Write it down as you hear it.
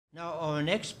Now, our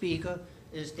next speaker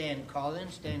is Dan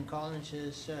Collins. Dan Collins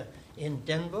is in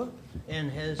Denver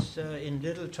and has in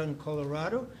Littleton,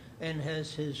 Colorado, and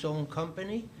has his own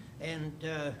company and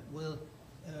will,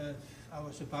 I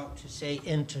was about to say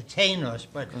entertain us,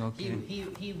 but Okay.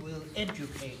 he will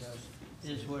educate us,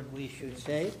 is what we should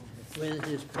say, with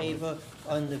his paper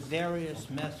on the various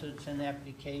methods and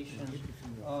applications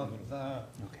of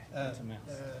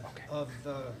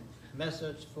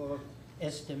methods for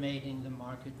estimating the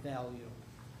market value.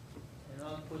 And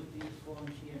I'll put these forms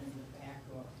here in the back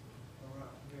or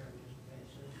various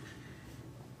places.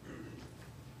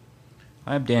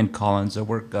 I'm Dan Collins. I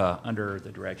work under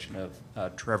the direction of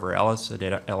Trevor Ellis at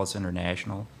Ellis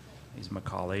International. He's my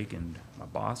colleague and my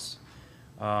boss.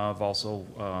 I've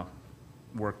also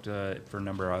worked for a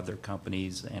number of other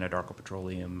companies, Anadarko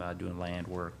Petroleum doing land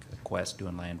work, Quest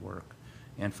doing land work,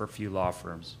 and for a few law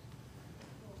firms.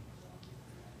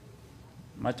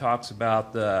 My talk's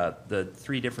about the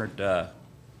three different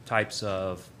types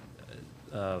of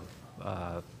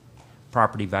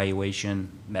property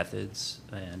valuation methods,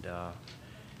 and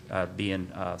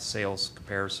being sales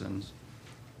comparisons,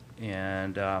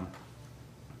 and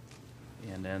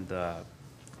then the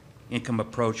income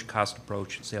approach, cost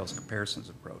approach, and sales comparisons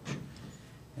approach.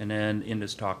 And then in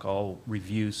this talk, I'll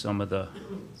review some of the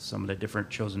different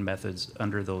chosen methods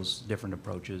under those different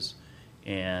approaches,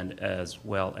 and as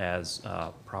well as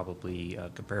probably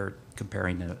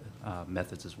comparing the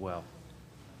methods as well.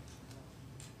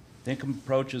 The income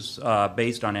approach is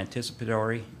based on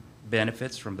anticipatory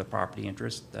benefits from the property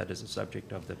interest that is the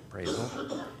subject of the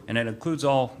appraisal, and it includes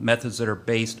all methods that are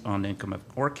based on the income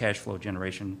or cash flow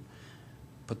generation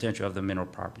potential of the mineral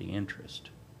property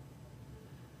interest.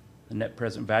 The net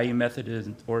present value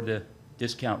method or the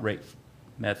discount rate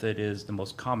method is the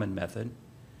most common method,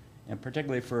 and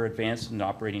particularly for advanced and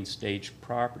operating stage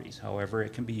properties. However,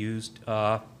 it can be used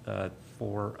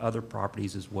for other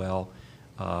properties as well,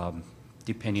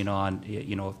 depending on,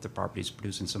 if the property is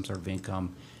producing some sort of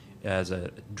income as a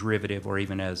derivative or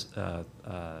even as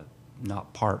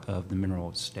not part of the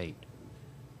mineral estate.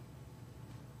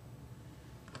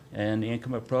 And the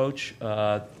income approach,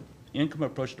 the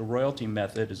royalty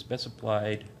method is best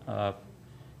applied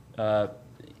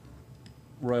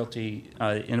royalty,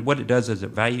 and what it does is it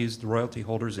values the royalty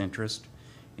holder's interest,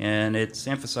 and it's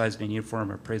emphasized in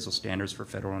uniform appraisal standards for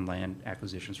federal and land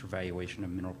acquisitions for valuation of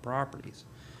mineral properties.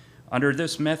 Under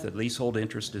this method, leasehold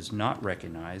interest is not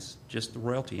recognized, just the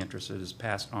royalty interest that is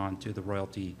passed on to the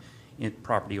royalty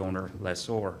property owner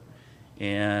lessor.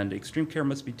 And extreme care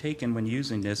must be taken when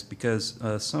using this because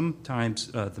sometimes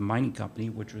the mining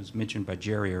company, which was mentioned by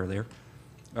Jerry earlier,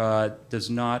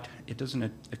 doesn't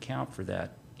account for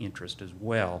that interest as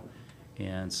well.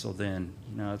 And so then,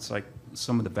 it's like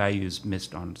some of the value is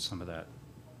missed on some of that.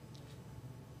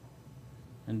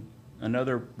 And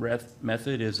another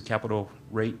method is the capital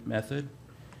rate method,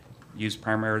 used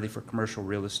primarily for commercial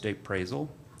real estate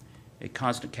appraisal. A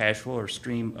constant cash flow or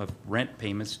stream of rent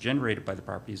payments generated by the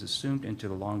property is assumed into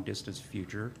the long distance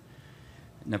future.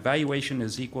 And the valuation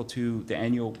is equal to the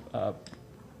annual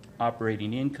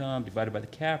operating income divided by the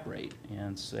cap rate.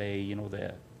 And say,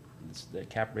 the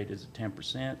cap rate is at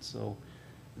 10%, so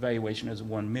the valuation is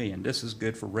 $1 million. This is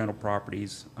good for rental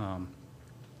properties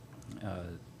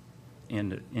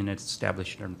in its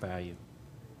established earned value.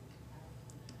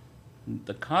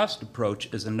 The cost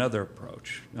approach is another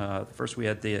approach. First we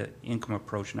had the income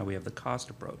approach, now we have the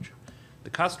cost approach. The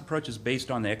cost approach is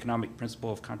based on the economic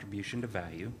principle of contribution to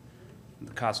value.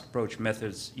 The cost approach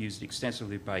method is used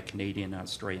extensively by Canadian and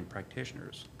Australian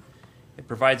practitioners. It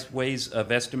provides ways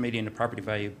of estimating the property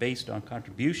value based on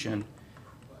contribution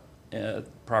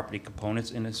property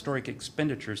components and historic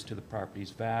expenditures to the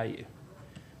property's value.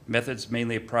 Methods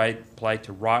mainly apply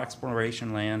to raw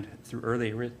exploration land through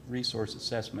early resource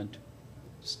assessment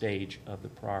stage of the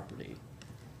property.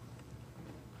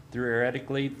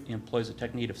 Theoretically, it employs a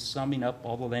technique of summing up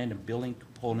all the land and building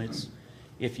components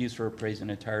if used for appraising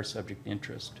entire subject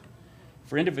interest.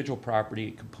 For individual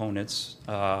property components,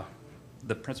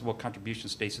 the principal contribution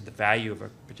states that the value of a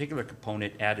particular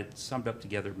component added, summed up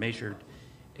together, measured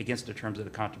against the terms of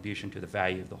the contribution to the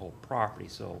value of the whole property.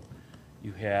 So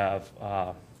you have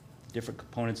different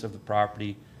components of the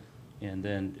property, and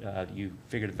then you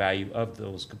figure the value of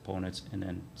those components and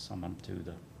then sum them to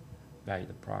the value of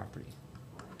the property.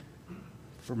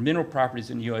 For mineral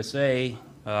properties in the USA,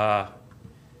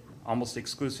 almost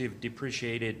exclusive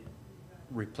depreciated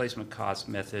replacement cost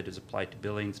method is applied to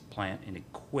buildings, plant, and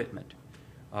equipment.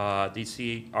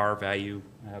 DCR value,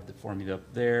 I have the formula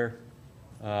up there,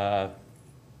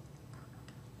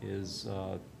 is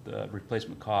the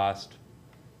replacement cost,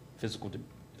 physical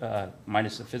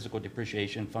minus the physical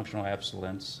depreciation, functional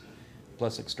obsolescence,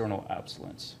 plus external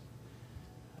obsolescence.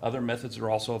 Other methods are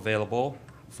also available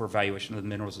for evaluation of the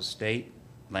mineral's estate,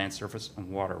 land surface, and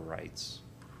water rights.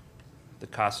 The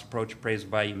cost approach appraisal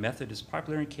value method is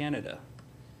popular in Canada.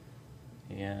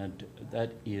 And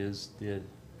that is the,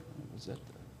 was that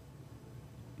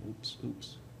the,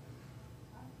 oops.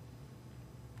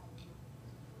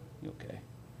 Okay.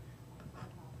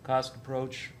 Cost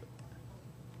approach,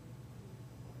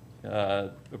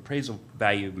 appraisal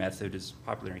value method is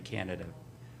popular in Canada.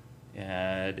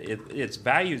 And its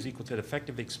value is equal to the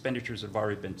effective expenditures that have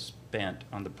already been spent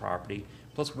on the property,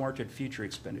 plus warranted future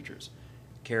expenditures.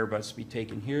 Care must be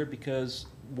taken here because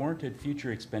warranted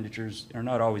future expenditures are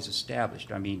not always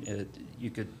established. I mean,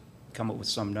 you could come up with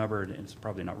some number and it's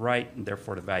probably not right, and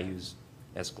therefore the value is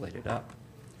escalated up.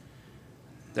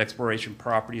 The exploration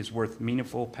property is worth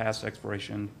meaningful past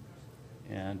exploration,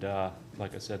 and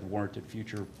like I said, the warranted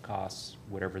future costs,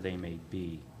 whatever they may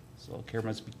be. So care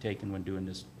must be taken when doing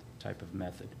this type of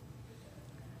method.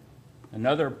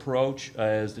 Another approach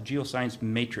is the Geoscience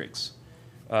Matrix.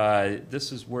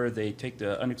 This is where they take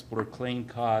the unexplored claim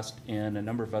cost and a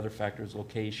number of other factors,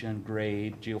 location,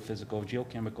 grade, geophysical,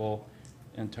 geochemical,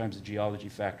 and times the geology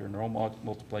factor, and they're all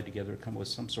multiplied together to come up with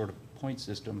some sort of point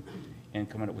system and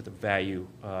coming up with a value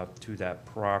to that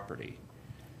property.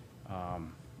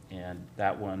 And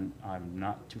that one I'm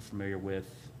not too familiar with,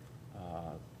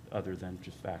 other than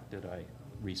just the fact that I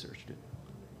researched it.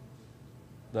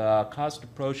 The cost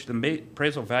approach, the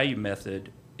appraisal value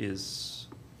method is,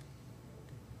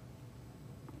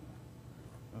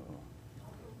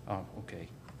 oh, okay.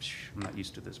 I'm not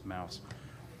used to this mouse.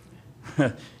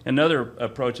 Another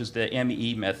approach is the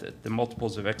MEE method, the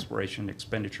multiples of exploration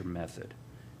expenditure method.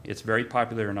 It's very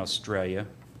popular in Australia,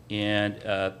 and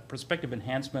prospective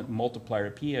enhancement multiplier,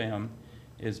 PM,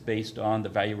 is based on the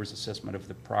valuer's assessment of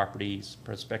the properties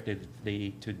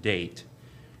prospectively to date,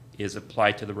 is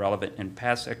applied to the relevant and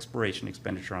past exploration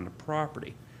expenditure on the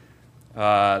property.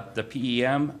 The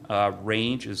PEM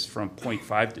range is from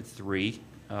 0.5 to 3,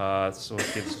 so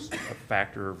it gives a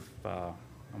factor of a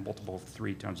multiple of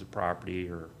 3 times the property,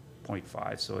 or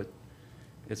 0.5. So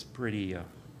it's pretty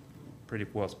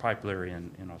well, it's popular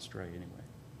in Australia anyway.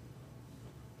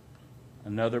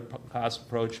 Another cost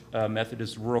approach method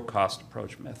is the rural cost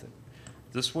approach method.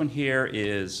 This one here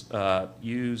is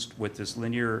used with this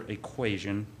linear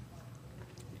equation,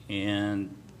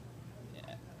 and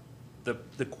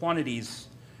the quantities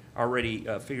already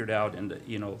figured out, and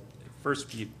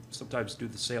first you sometimes do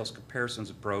the sales comparisons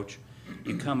approach.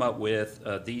 You come up with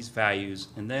these values,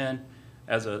 and then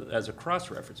as a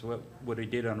cross-reference, what I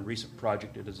did on a recent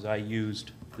project is I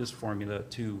used this formula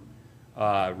to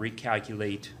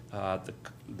recalculate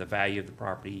the value of the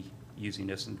property using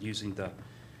this, and using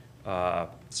the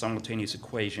simultaneous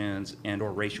equations and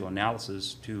or ratio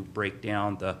analysis to break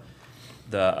down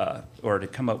or to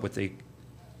come up with a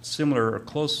similar or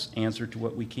close answer to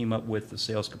what we came up with the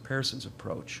sales comparisons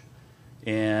approach.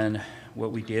 And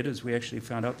what we did is we actually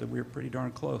found out that we were pretty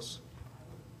darn close.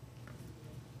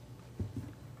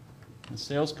 The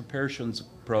sales comparisons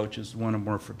approach is the one I'm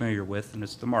more familiar with, and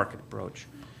it's the market approach.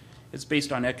 It's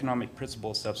based on economic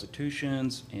principle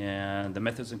substitutions, and the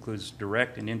methods includes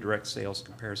direct and indirect sales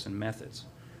comparison methods.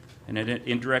 And an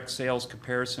indirect sales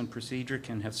comparison procedure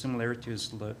can have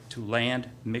similarities to land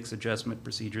mix adjustment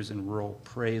procedures in rural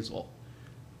appraisal.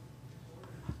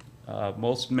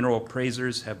 Most mineral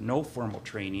appraisers have no formal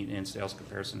training in sales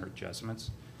comparison or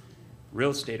adjustments.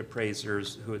 Real estate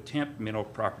appraisers who attempt mineral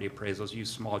property appraisals use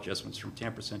small adjustments from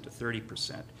 10% to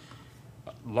 30%.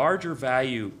 Larger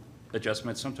value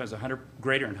adjustments, sometimes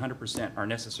greater than 100%, are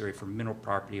necessary for mineral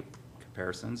property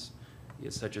comparisons,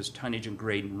 such as tonnage and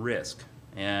grade and risk.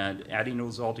 And adding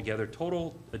those all together,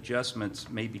 total adjustments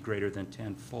may be greater than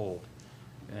 10-fold.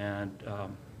 And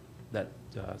that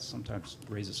sometimes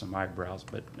raises some eyebrows,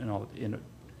 but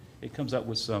it comes up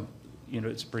with some,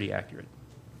 it's pretty accurate.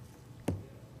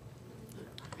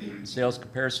 The sales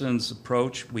comparisons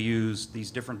approach, we use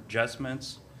these different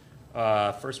adjustments.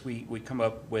 First, we come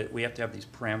up with, we have to have these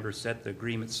parameters set: the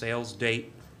agreement sales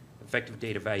date, effective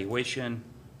date evaluation,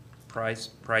 price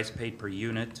paid per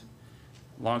unit,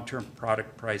 long-term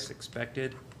product price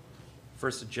expected.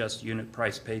 First, adjust unit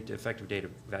price paid to effective date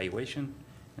of valuation,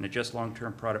 and adjust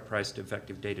long-term product price to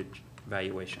effective date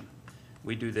valuation.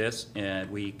 We do this,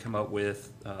 and we come up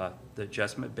with the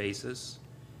adjustment basis,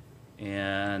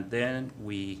 and then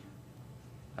we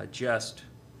adjust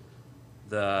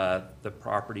the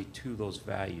property to those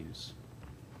values.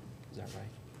 Is that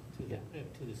right? Yeah,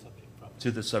 to the subject property.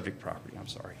 To the subject property, I'm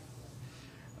sorry.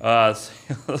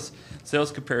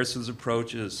 Sales comparisons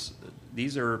approaches,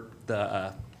 these are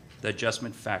the the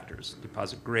adjustment factors,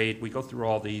 deposit grade. We go through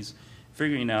all these,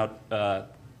 figuring out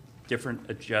different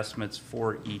adjustments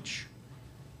for each,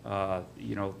 up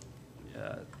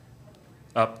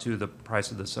to the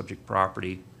price of the subject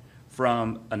property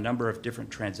from a number of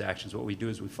different transactions. What we do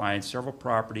is we find several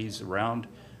properties around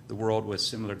the world with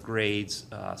similar grades,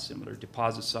 similar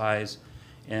deposit size,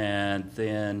 and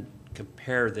then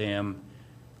compare them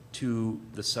to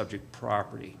the subject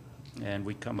property. And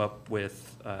we come up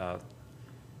with,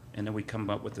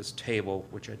 this table,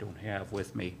 which I don't have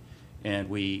with me, and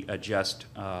we adjust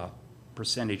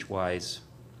percentage-wise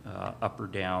up or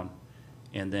down.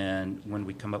 And then when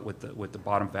we come up with the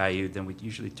bottom value, then we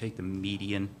usually take the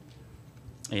median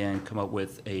and come up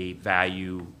with a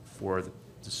value for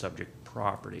the subject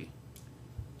property.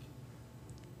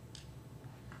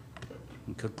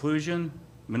 In conclusion,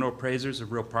 mineral appraisers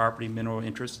of real property, mineral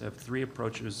interests have three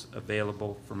approaches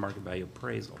available for market value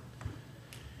appraisal.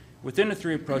 Within the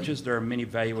three approaches, there are many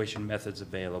valuation methods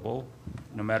available.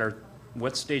 No matter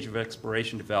what stage of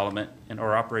exploration, development,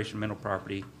 or operation of mineral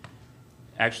property,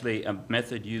 actually a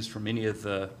method used for many of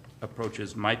the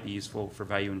approaches might be useful for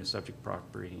valuing the subject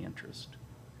property interest.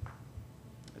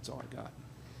 That's all I got.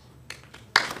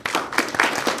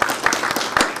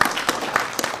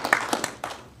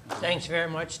 Thanks very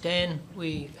much, Dan.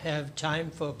 We have time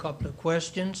for a couple of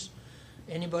questions.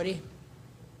 Anybody?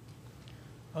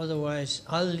 Otherwise,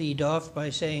 I'll lead off by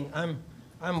saying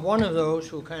I'm one of those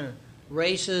who kind of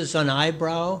raises an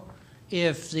eyebrow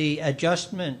if the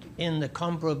adjustment in the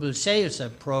comparable sales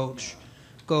approach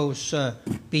goes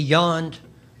beyond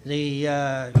the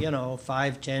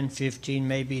 5, 10, 15,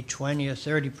 maybe 20 or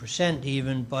 30%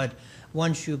 even, but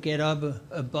once you get up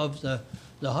above the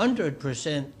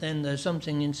 100%, then there's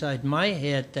something inside my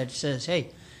head that says, hey,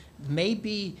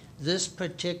 maybe this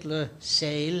particular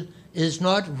sale is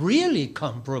not really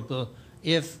comparable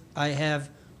if I have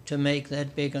to make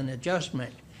that big an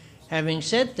adjustment. Having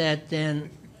said that, then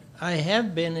I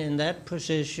have been in that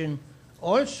position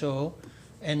also,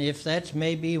 and if that's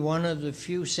maybe one of the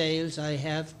few sales I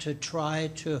have to try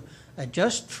to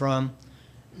adjust from,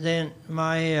 then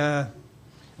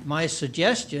my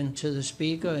suggestion to the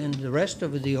speaker and the rest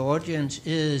of the audience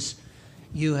is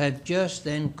you have just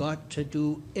then got to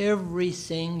do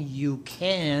everything you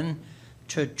can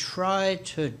to try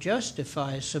to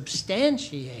justify,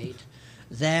 substantiate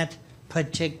that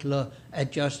particular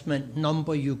adjustment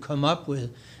number you come up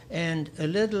with. And a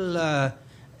little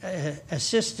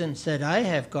assistance that I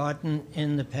have gotten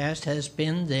in the past has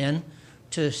been then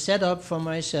to set up for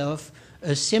myself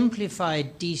a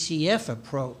simplified DCF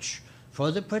approach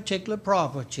for the particular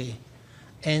property,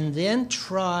 and then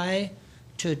try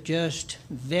to just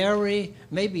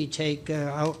maybe take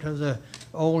out of the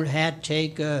old hat,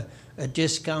 take a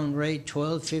discount rate,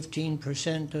 12,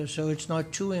 15% or so. It's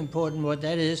not too important what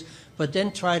that is, but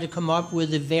then try to come up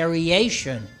with a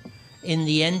variation in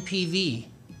the NPV,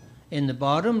 in the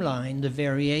bottom line, the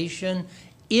variation,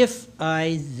 if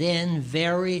I then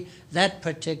vary that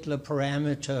particular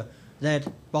parameter that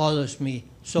bothers me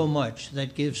so much,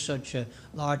 that gives such a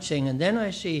large thing. And then I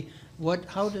see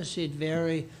how does it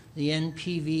vary the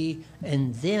NPV,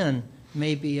 and then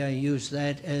maybe I use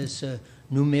that as a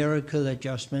numerical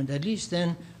adjustment. At least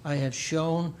then I have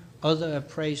shown other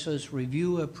appraisers,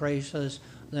 review appraisers,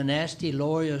 the nasty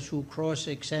lawyers who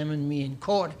cross-examine me in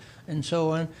court and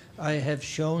so on, I have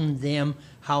shown them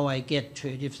how I get to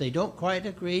it. If they don't quite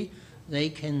agree, they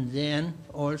can then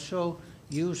also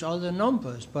use other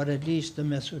numbers, but at least the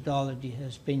methodology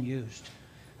has been used.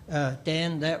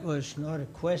 Dan, that was not a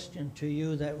question to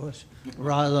you, that was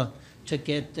rather to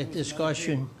get the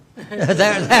discussion.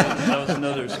 That was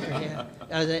another. Yeah.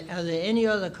 Are there any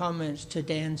other comments to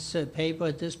Dan's paper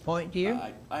at this point here?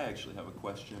 I actually have a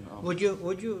question. Would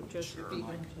you just sure,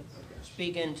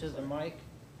 speak into the mic?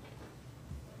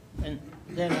 And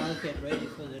then I'll get ready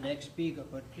for the next speaker,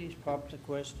 but please pop the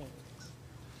question.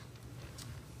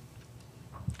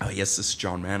 Yes, this is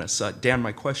John Manis. Dan,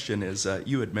 my question is,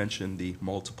 you had mentioned the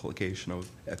multiplication of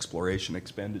exploration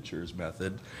expenditures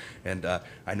method, and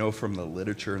I know from the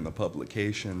literature and the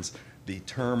publications, the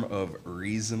term of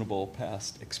reasonable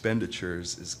past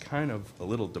expenditures is kind of a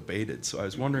little debated. So I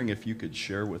was wondering if you could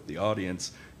share with the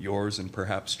audience yours and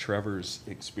perhaps Trevor's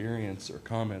experience or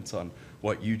comments on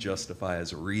what you justify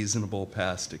as reasonable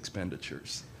past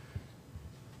expenditures.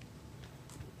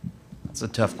 That's a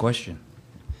tough question.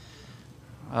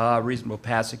 Reasonable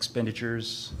past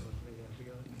expenditures.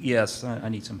 Yes, I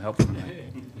need some help from my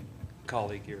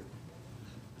colleague here.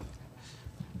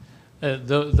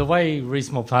 The way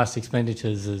reasonable past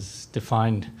expenditures is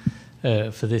defined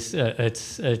for this,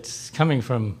 it's coming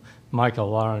from Michael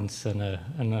Lawrence and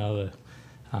another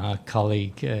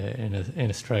colleague in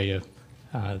Australia,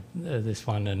 this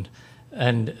one,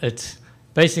 and it's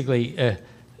basically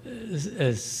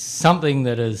something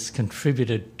that has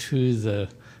contributed to the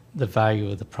value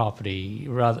of the property.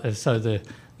 Rather, so the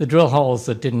drill holes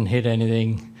that didn't hit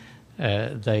anything,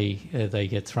 they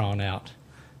get thrown out,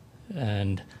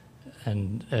 and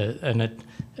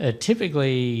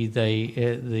typically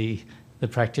the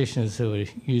practitioners who are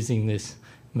using this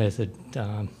method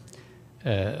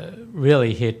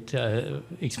really hit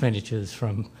expenditures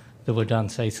that were done,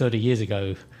 say, 30 years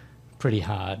ago pretty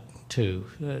hard too.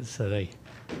 So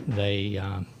they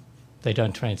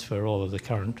don't transfer all of the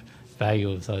current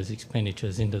value of those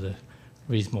expenditures into the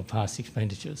reasonable past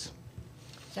expenditures.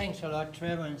 Thanks a lot,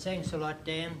 Trevor, and thanks a lot,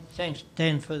 Dan. Thanks,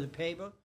 Dan, for the paper.